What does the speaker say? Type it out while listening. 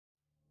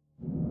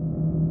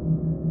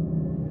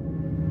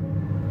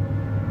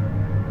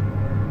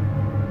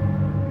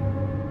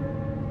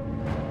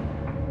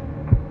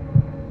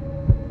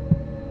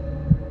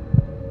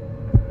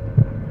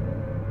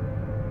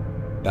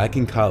Back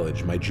in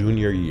college, my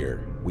junior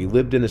year, we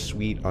lived in a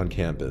suite on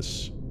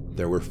campus.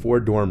 There were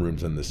 4 dorm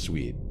rooms in this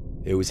suite.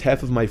 It was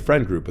half of my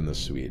friend group in the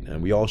suite, and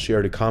we all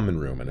shared a common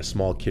room and a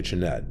small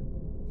kitchenette.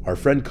 Our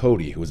friend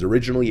Cody, who was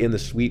originally in the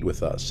suite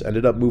with us,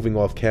 ended up moving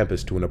off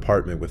campus to an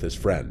apartment with his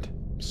friend,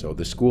 so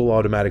the school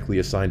automatically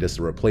assigned us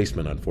a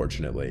replacement,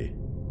 unfortunately.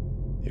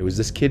 It was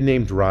this kid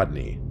named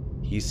Rodney.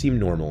 He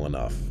seemed normal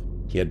enough.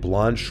 He had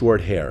blonde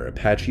short hair, a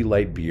patchy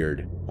light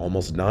beard,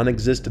 almost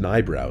non-existent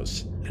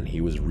eyebrows, and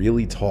he was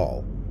really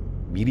tall.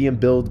 Medium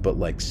build, but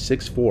like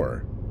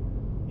 6'4".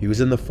 He was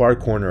in the far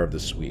corner of the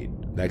suite,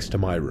 next to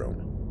my room.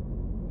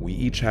 We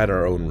each had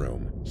our own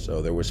room,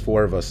 so there was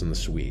 4 of us in the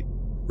suite.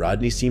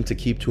 Rodney seemed to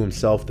keep to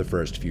himself the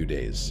first few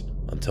days,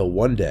 until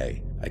one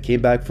day, I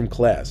came back from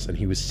class and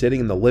he was sitting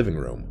in the living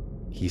room.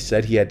 He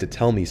said he had to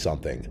tell me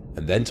something,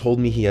 and then told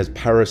me he has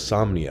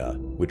parasomnia,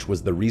 which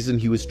was the reason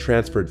he was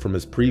transferred from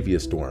his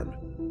previous dorm.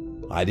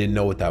 I didn't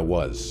know what that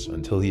was,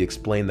 until he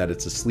explained that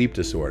it's a sleep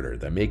disorder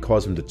that may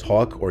cause him to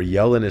talk or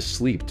yell in his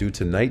sleep due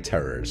to night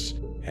terrors,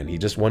 and he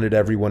just wanted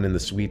everyone in the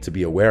suite to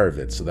be aware of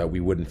it so that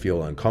we wouldn't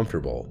feel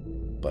uncomfortable.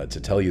 But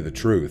to tell you the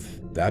truth,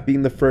 that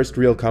being the first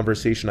real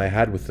conversation I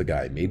had with the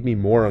guy made me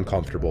more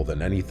uncomfortable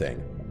than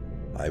anything.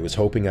 I was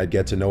hoping I'd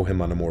get to know him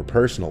on a more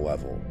personal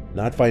level,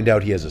 not find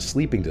out he has a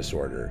sleeping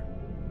disorder.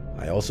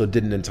 I also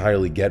didn't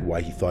entirely get why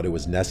he thought it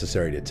was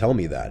necessary to tell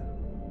me that.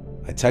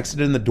 I texted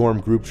in the dorm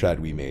group chat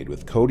we made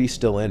with Cody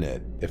still in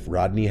it if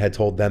Rodney had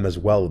told them as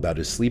well about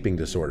his sleeping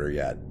disorder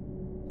yet.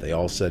 They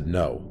all said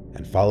no,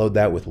 and followed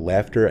that with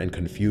laughter and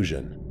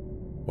confusion.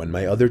 When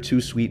my other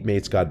 2 suite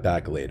mates got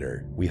back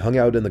later, we hung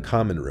out in the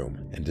common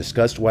room and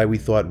discussed why we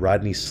thought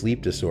Rodney's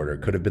sleep disorder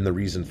could have been the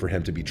reason for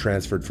him to be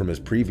transferred from his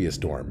previous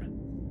dorm.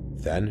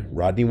 Then,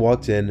 Rodney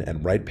walked in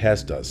and right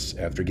past us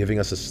after giving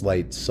us a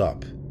slight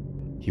sup.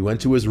 He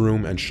went to his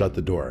room and shut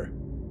the door.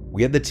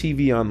 We had the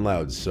TV on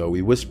loud, so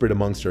we whispered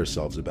amongst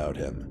ourselves about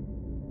him.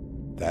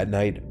 That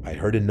night, I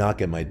heard a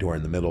knock at my door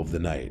in the middle of the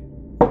night.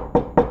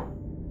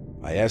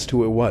 I asked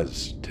who it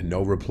was, to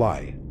no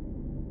reply.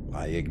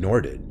 I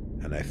ignored it,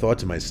 and I thought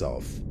to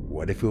myself,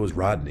 what if it was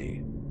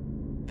Rodney?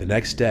 The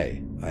next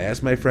day, I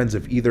asked my friends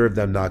if either of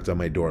them knocked on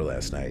my door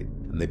last night,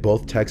 and they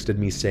both texted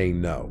me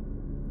saying no.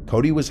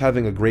 Cody was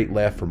having a great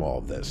laugh from all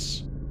of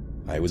this.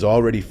 I was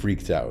already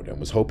freaked out and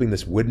was hoping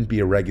this wouldn't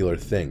be a regular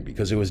thing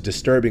because it was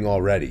disturbing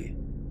already.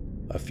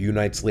 A few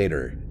nights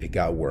later, it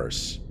got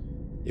worse.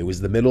 It was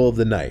the middle of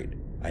the night.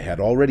 I had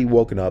already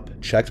woken up,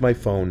 checked my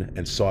phone,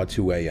 and saw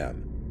 2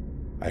 a.m.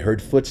 I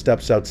heard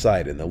footsteps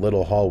outside in the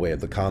little hallway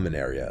of the common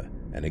area,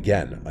 and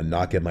again, a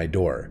knock at my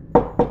door.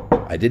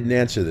 I didn't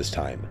answer this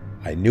time.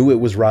 I knew it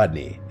was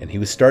Rodney, and he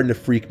was starting to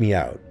freak me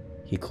out.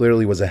 He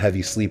clearly was a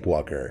heavy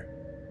sleepwalker.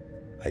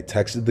 I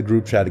texted the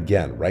group chat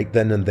again right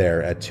then and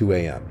there at 2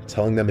 a.m.,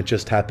 telling them it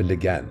just happened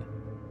again.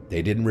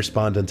 They didn't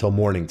respond until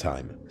morning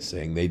time,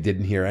 saying they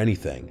didn't hear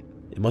anything.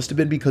 It must have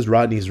been because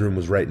Rodney's room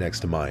was right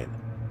next to mine.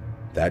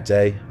 That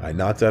day, I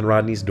knocked on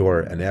Rodney's door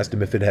and asked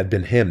him if it had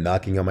been him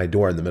knocking on my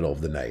door in the middle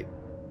of the night.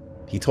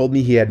 He told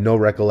me he had no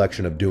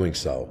recollection of doing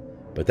so,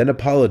 but then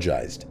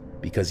apologized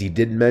because he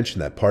didn't mention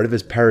that part of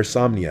his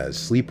parasomnia is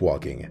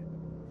sleepwalking.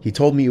 He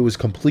told me it was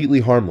completely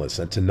harmless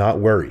and to not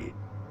worry,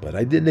 but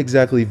I didn't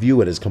exactly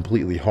view it as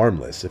completely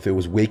harmless if it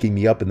was waking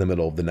me up in the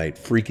middle of the night,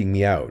 freaking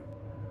me out.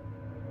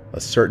 A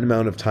certain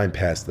amount of time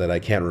passed that I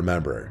can't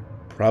remember,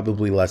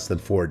 probably less than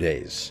 4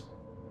 days.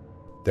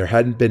 There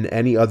hadn't been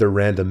any other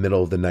random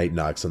middle-of-the-night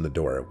knocks on the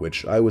door,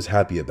 which I was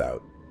happy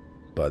about.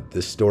 But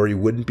this story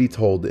wouldn't be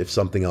told if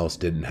something else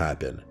didn't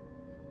happen.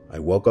 I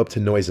woke up to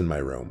noise in my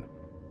room.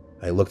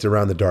 I looked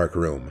around the dark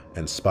room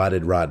and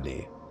spotted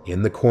Rodney,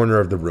 in the corner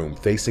of the room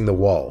facing the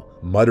wall,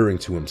 muttering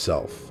to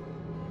himself.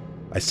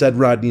 I said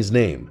Rodney's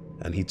name,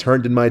 and he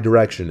turned in my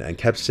direction and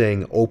kept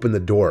saying, "Open the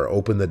door,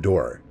 open the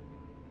door."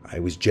 I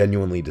was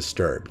genuinely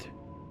disturbed.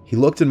 He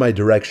looked in my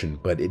direction,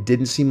 but it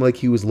didn't seem like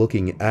he was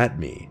looking at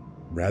me.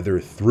 Rather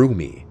through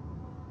me.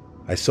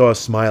 I saw a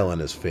smile on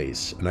his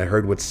face, and I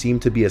heard what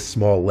seemed to be a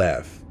small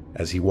laugh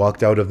as he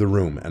walked out of the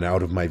room and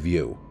out of my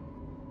view.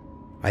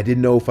 I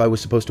didn't know if I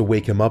was supposed to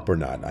wake him up or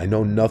not. I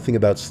know nothing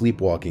about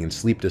sleepwalking and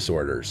sleep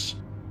disorders.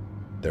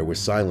 There was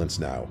silence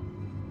now.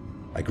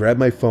 I grabbed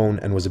my phone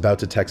and was about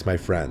to text my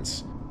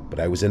friends, but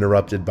I was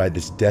interrupted by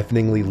this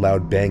deafeningly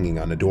loud banging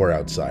on a door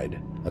outside,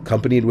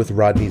 accompanied with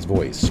Rodney's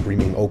voice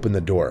screaming, "Open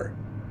the door."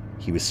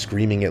 He was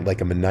screaming it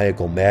like a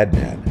maniacal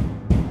madman.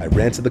 I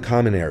ran to the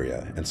common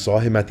area and saw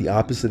him at the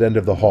opposite end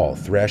of the hall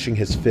thrashing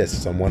his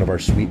fists on one of our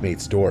suite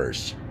mates'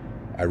 doors.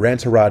 I ran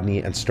to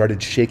Rodney and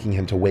started shaking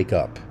him to wake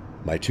up.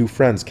 My 2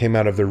 friends came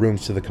out of their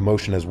rooms to the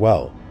commotion as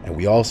well, and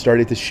we all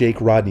started to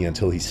shake Rodney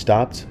until he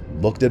stopped,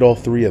 looked at all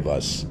 3 of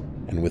us,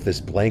 and with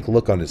this blank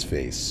look on his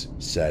face,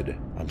 said,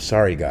 "I'm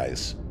sorry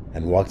guys,"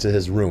 and walked to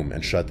his room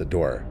and shut the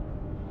door.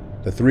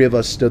 The 3 of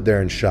us stood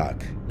there in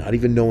shock, not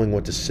even knowing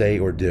what to say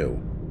or do.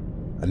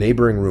 A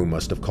neighboring room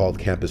must have called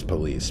campus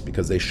police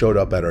because they showed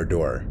up at our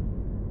door.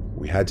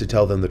 We had to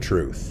tell them the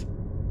truth.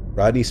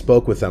 Rodney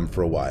spoke with them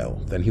for a while,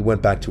 then he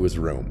went back to his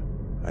room.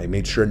 I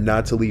made sure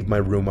not to leave my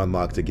room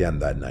unlocked again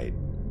that night.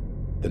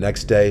 The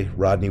next day,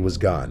 Rodney was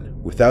gone,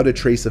 without a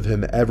trace of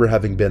him ever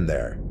having been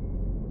there.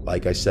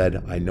 Like I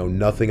said, I know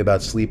nothing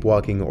about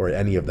sleepwalking or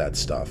any of that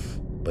stuff,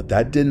 but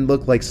that didn't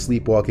look like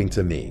sleepwalking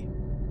to me.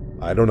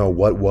 I don't know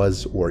what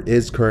was or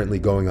is currently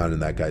going on in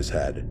that guy's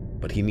head,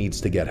 but he needs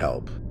to get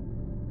help.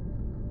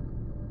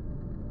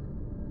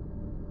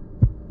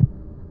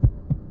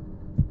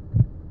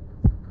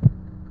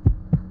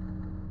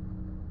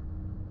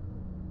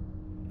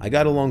 I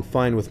got along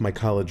fine with my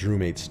college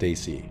roommate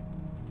Stacy.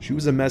 She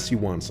was a messy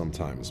one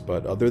sometimes,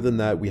 but other than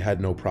that we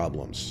had no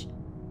problems.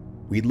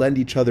 We'd lend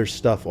each other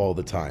stuff all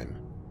the time.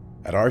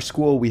 At our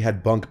school we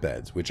had bunk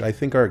beds, which I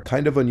think are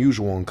kind of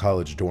unusual in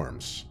college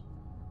dorms.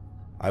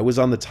 I was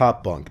on the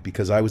top bunk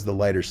because I was the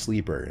lighter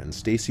sleeper, and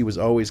Stacy was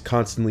always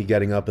constantly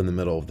getting up in the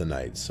middle of the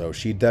night, so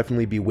she'd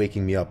definitely be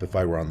waking me up if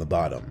I were on the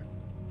bottom.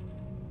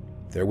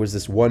 There was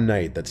this one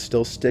night that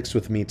still sticks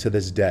with me to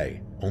this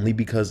day, only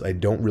because I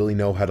don't really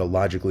know how to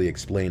logically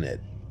explain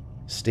it.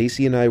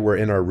 Stacy and I were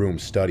in our room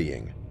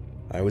studying.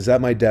 I was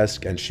at my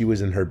desk and she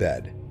was in her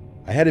bed.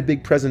 I had a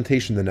big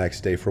presentation the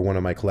next day for one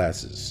of my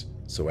classes,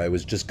 so I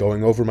was just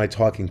going over my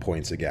talking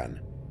points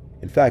again.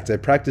 In fact, I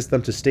practiced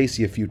them to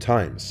Stacy a few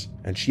times,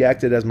 and she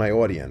acted as my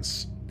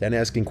audience, then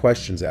asking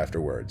questions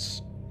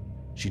afterwards.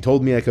 She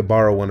told me I could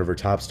borrow one of her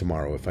tops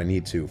tomorrow if I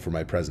need to for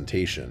my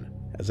presentation,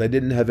 as I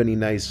didn't have any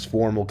nice,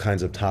 formal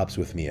kinds of tops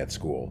with me at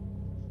school.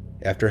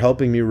 After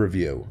helping me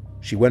review,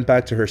 she went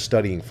back to her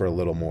studying for a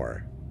little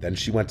more, then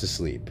she went to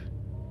sleep.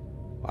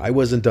 I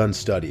wasn't done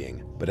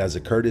studying, but as a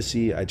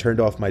courtesy, I turned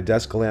off my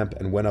desk lamp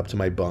and went up to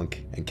my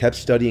bunk and kept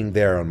studying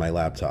there on my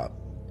laptop.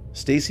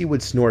 Stacy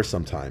would snore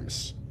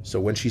sometimes, so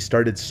when she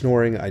started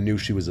snoring, I knew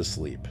she was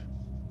asleep.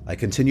 I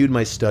continued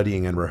my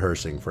studying and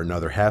rehearsing for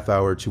another half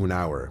hour to an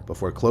hour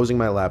before closing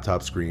my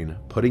laptop screen,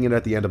 putting it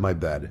at the end of my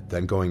bed,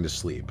 then going to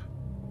sleep.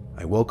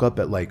 I woke up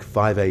at like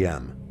 5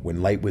 a.m.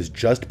 when light was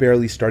just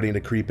barely starting to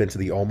creep into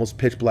the almost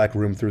pitch black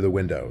room through the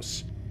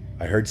windows.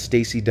 I heard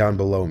Stacy down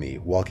below me,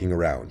 walking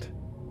around.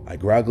 I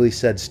groggily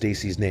said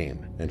Stacy's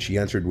name, and she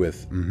answered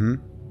with, "Mm-hmm."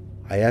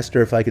 I asked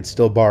her if I could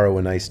still borrow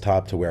a nice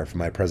top to wear for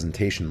my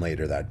presentation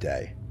later that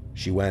day.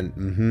 She went,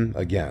 "Mm-hmm,"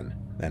 again,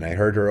 and I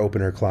heard her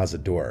open her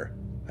closet door.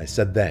 I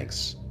said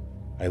thanks.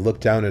 I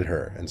looked down at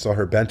her and saw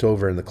her bent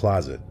over in the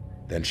closet.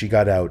 Then she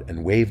got out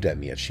and waved at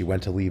me as she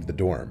went to leave the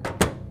dorm.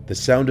 The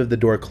sound of the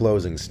door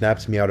closing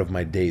snapped me out of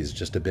my daze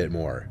just a bit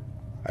more.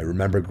 I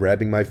remember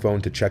grabbing my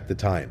phone to check the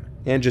time,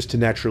 and just to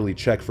naturally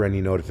check for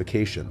any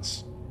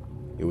notifications.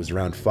 It was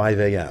around 5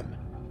 a.m.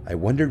 I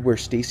wondered where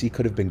Stacy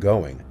could have been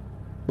going.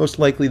 Most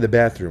likely the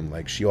bathroom,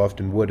 like she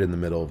often would in the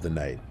middle of the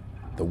night.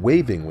 The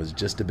waving was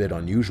just a bit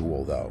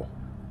unusual though.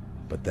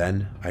 But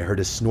then I heard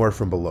a snore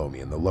from below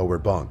me in the lower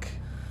bunk.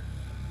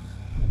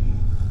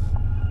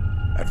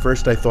 At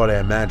first I thought I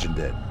imagined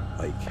it.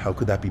 Like, how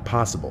could that be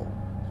possible?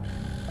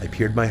 I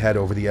peered my head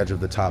over the edge of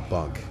the top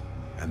bunk,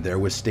 and there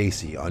was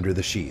Stacy under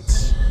the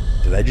sheets.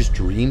 Did I just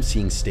dream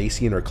seeing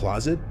Stacy in her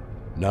closet?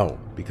 No,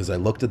 because I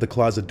looked at the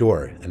closet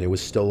door and it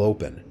was still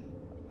open.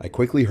 I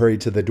quickly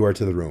hurried to the door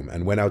to the room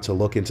and went out to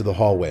look into the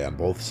hallway on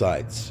both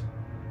sides.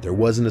 There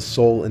wasn't a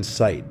soul in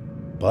sight,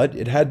 but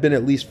it had been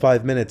at least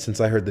 5 minutes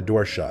since I heard the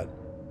door shut.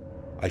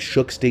 I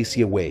shook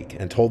Stacy awake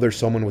and told her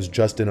someone was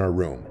just in our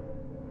room.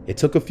 It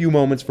took a few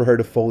moments for her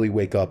to fully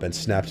wake up and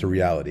snap to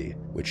reality,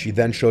 which she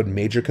then showed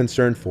major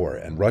concern for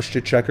and rushed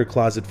to check her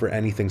closet for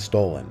anything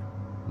stolen.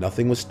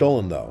 Nothing was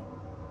stolen though.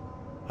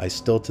 I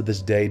still to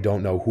this day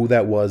don't know who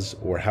that was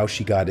or how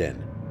she got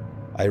in.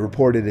 I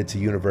reported it to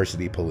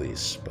university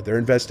police, but their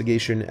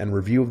investigation and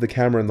review of the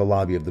camera in the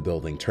lobby of the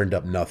building turned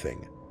up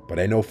nothing. But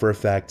I know for a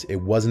fact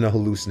it wasn't a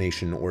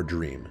hallucination or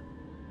dream.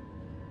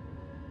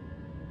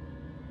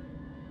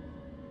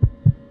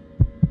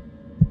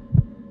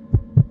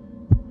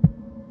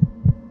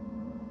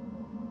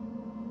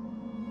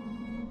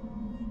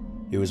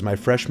 It was my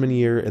freshman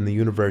year in the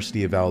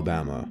University of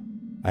Alabama.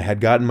 I had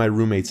gotten my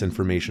roommate's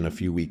information a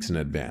few weeks in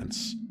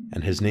advance,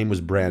 and his name was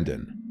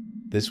Brandon.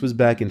 This was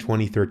back in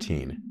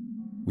 2013.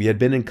 We had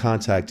been in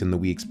contact in the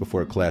weeks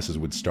before classes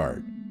would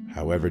start.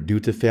 However,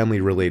 due to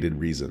family-related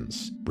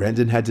reasons,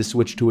 Brandon had to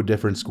switch to a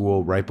different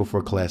school right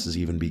before classes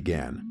even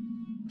began.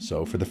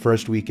 So for the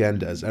first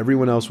weekend, as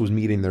everyone else was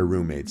meeting their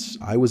roommates,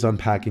 I was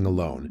unpacking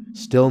alone,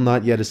 still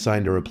not yet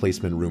assigned a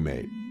replacement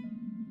roommate.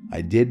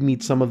 I did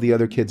meet some of the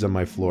other kids on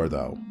my floor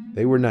though.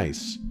 They were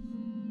nice.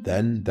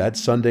 Then, that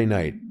Sunday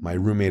night, my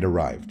roommate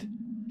arrived.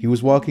 He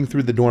was walking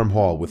through the dorm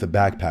hall with a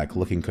backpack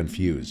looking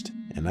confused,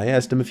 and I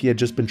asked him if he had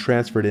just been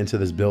transferred into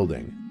this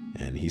building,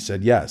 and he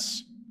said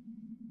yes.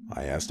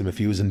 I asked him if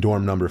he was in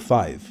dorm number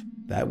 5.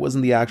 That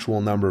wasn't the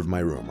actual number of my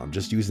room, I'm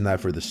just using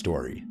that for the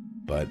story.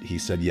 But he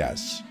said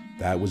yes,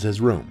 that was his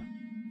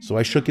room. So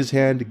I shook his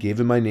hand, gave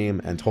him my name,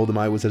 and told him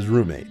I was his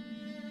roommate.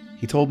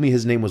 He told me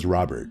his name was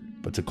Robert,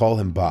 but to call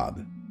him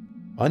Bob.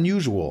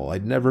 Unusual,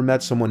 I'd never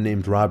met someone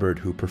named Robert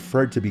who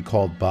preferred to be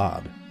called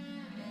Bob.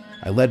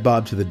 I led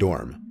Bob to the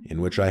dorm,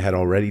 in which I had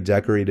already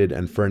decorated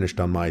and furnished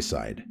on my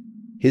side.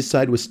 His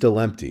side was still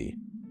empty.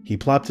 He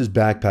plopped his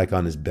backpack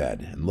on his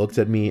bed and looked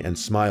at me and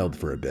smiled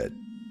for a bit,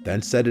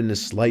 then said in a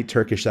slight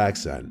Turkish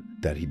accent,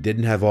 that he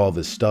didn't have all of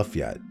his stuff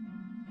yet.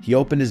 He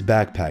opened his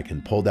backpack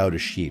and pulled out a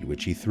sheet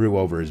which he threw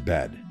over his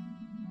bed.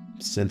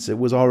 Since it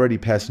was already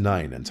past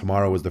 9 and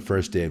tomorrow was the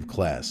first day of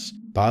class,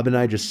 Bob and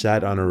I just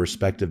sat on our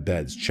respective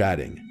beds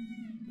chatting.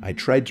 I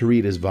tried to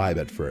read his vibe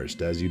at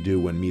first, as you do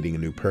when meeting a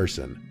new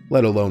person,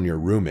 let alone your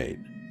roommate.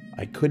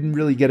 I couldn't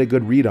really get a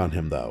good read on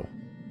him though.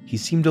 He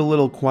seemed a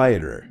little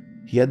quieter.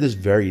 He had this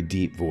very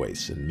deep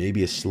voice and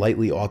maybe a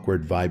slightly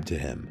awkward vibe to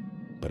him.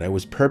 But I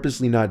was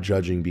purposely not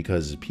judging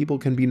because people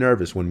can be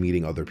nervous when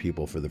meeting other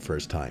people for the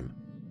first time.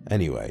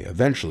 Anyway,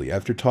 eventually,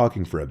 after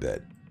talking for a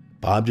bit,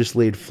 Bob just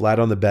laid flat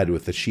on the bed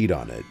with the sheet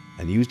on it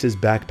and used his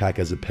backpack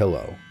as a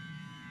pillow.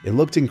 It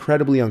looked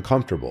incredibly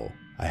uncomfortable.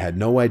 I had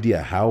no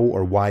idea how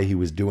or why he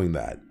was doing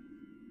that.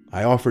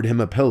 I offered him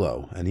a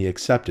pillow and he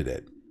accepted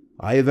it.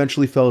 I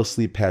eventually fell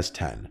asleep past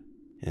 10.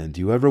 And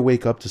do you ever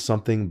wake up to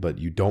something but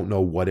you don't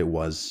know what it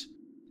was?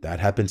 That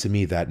happened to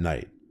me that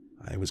night.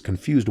 I was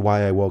confused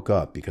why I woke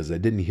up because I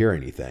didn't hear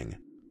anything.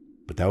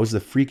 But that was the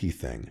freaky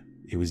thing.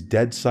 It was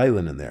dead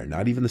silent in there,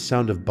 not even the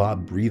sound of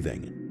Bob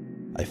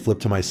breathing. I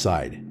flipped to my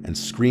side and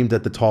screamed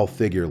at the tall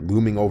figure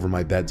looming over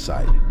my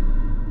bedside.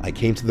 I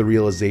came to the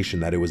realization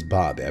that it was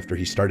Bob after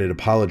he started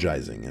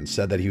apologizing and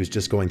said that he was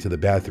just going to the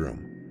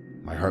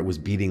bathroom. My heart was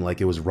beating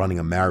like it was running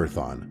a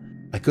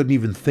marathon. I couldn't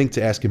even think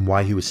to ask him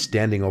why he was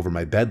standing over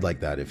my bed like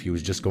that if he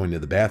was just going to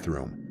the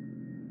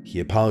bathroom. He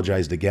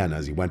apologized again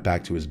as he went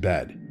back to his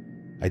bed.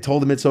 I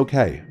told him it's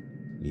okay.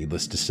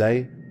 Needless to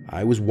say,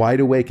 I was wide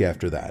awake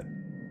after that.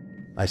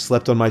 I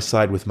slept on my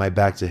side with my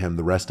back to him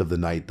the rest of the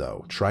night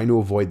though, trying to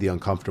avoid the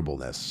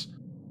uncomfortableness.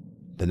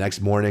 The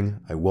next morning,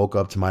 I woke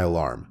up to my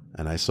alarm,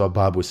 and I saw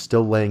Bob was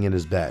still laying in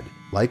his bed,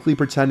 likely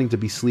pretending to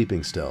be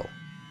sleeping still.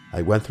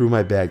 I went through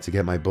my bag to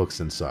get my books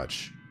and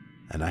such,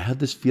 and I had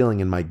this feeling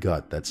in my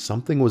gut that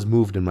something was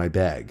moved in my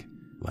bag,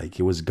 like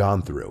it was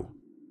gone through.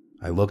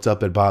 I looked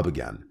up at Bob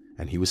again,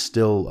 and he was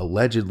still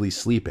allegedly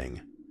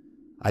sleeping.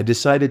 I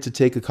decided to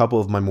take a couple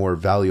of my more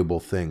valuable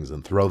things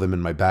and throw them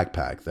in my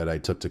backpack that I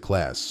took to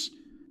class.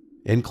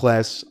 In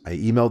class, I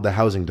emailed the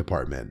housing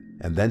department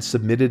and then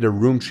submitted a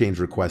room change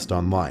request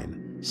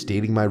online,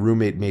 stating my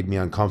roommate made me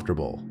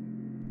uncomfortable.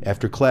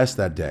 After class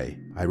that day,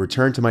 I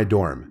returned to my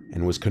dorm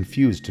and was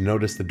confused to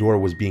notice the door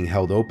was being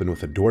held open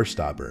with a door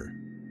stopper.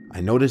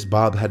 I noticed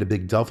Bob had a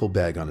big duffel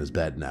bag on his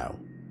bed now.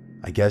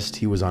 I guessed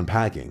he was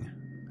unpacking.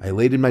 I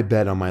laid in my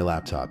bed on my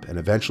laptop and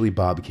eventually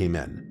Bob came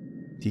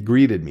in. He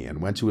greeted me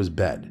and went to his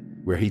bed,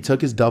 where he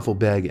took his duffel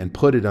bag and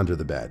put it under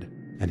the bed,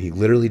 and he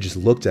literally just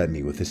looked at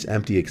me with this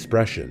empty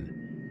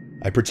expression.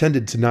 I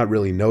pretended to not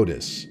really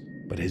notice,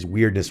 but his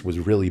weirdness was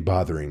really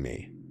bothering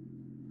me.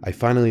 I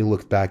finally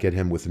looked back at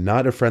him with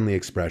not a friendly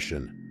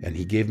expression, and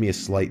he gave me a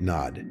slight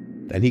nod.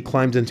 Then he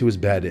climbed into his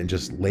bed and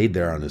just laid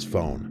there on his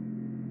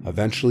phone.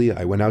 Eventually,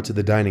 I went out to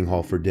the dining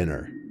hall for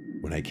dinner.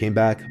 When I came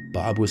back,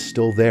 Bob was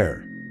still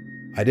there.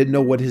 I didn't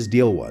know what his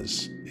deal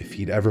was, if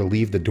he'd ever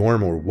leave the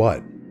dorm or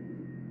what.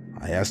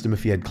 I asked him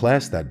if he had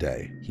class that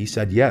day. He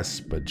said yes,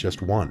 but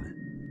just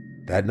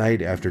one. That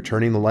night, after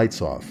turning the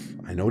lights off,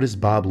 I noticed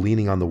Bob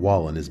leaning on the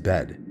wall in his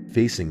bed,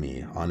 facing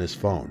me on his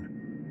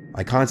phone.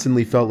 I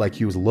constantly felt like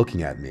he was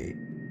looking at me.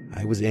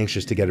 I was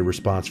anxious to get a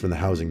response from the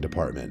housing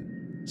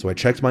department, so I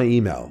checked my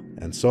email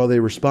and saw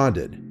they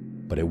responded,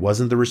 but it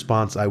wasn't the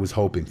response I was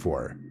hoping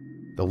for.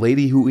 The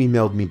lady who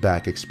emailed me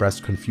back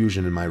expressed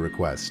confusion in my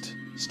request,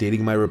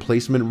 stating my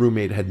replacement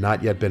roommate had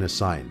not yet been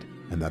assigned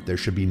and that there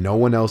should be no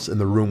one else in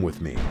the room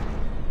with me.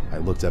 I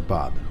looked at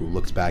Bob, who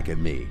looked back at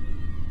me.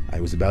 I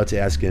was about to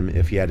ask him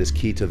if he had his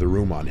key to the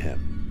room on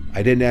him.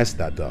 I didn't ask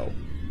that though.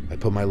 I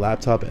put my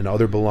laptop and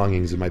other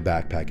belongings in my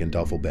backpack and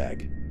duffel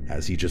bag,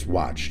 as he just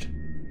watched.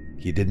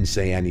 He didn't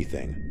say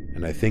anything,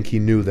 and I think he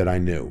knew that I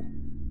knew.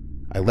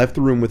 I left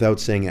the room without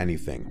saying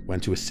anything,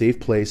 went to a safe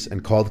place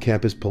and called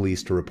campus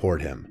police to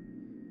report him.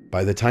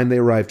 By the time they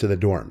arrived to the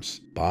dorms,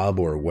 Bob,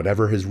 or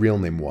whatever his real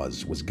name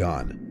was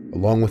gone,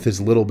 along with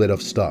his little bit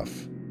of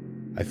stuff.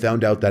 I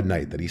found out that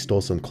night that he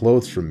stole some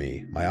clothes from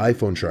me, my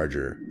iPhone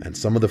charger, and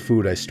some of the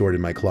food I stored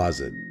in my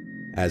closet.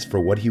 As for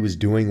what he was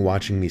doing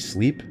watching me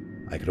sleep,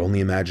 I could only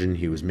imagine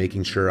he was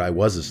making sure I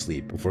was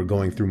asleep before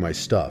going through my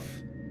stuff.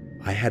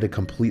 I had a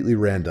completely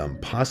random,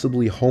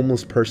 possibly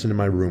homeless person in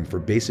my room for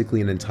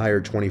basically an entire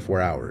 24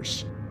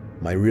 hours.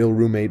 My real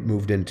roommate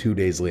moved in 2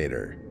 days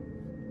later.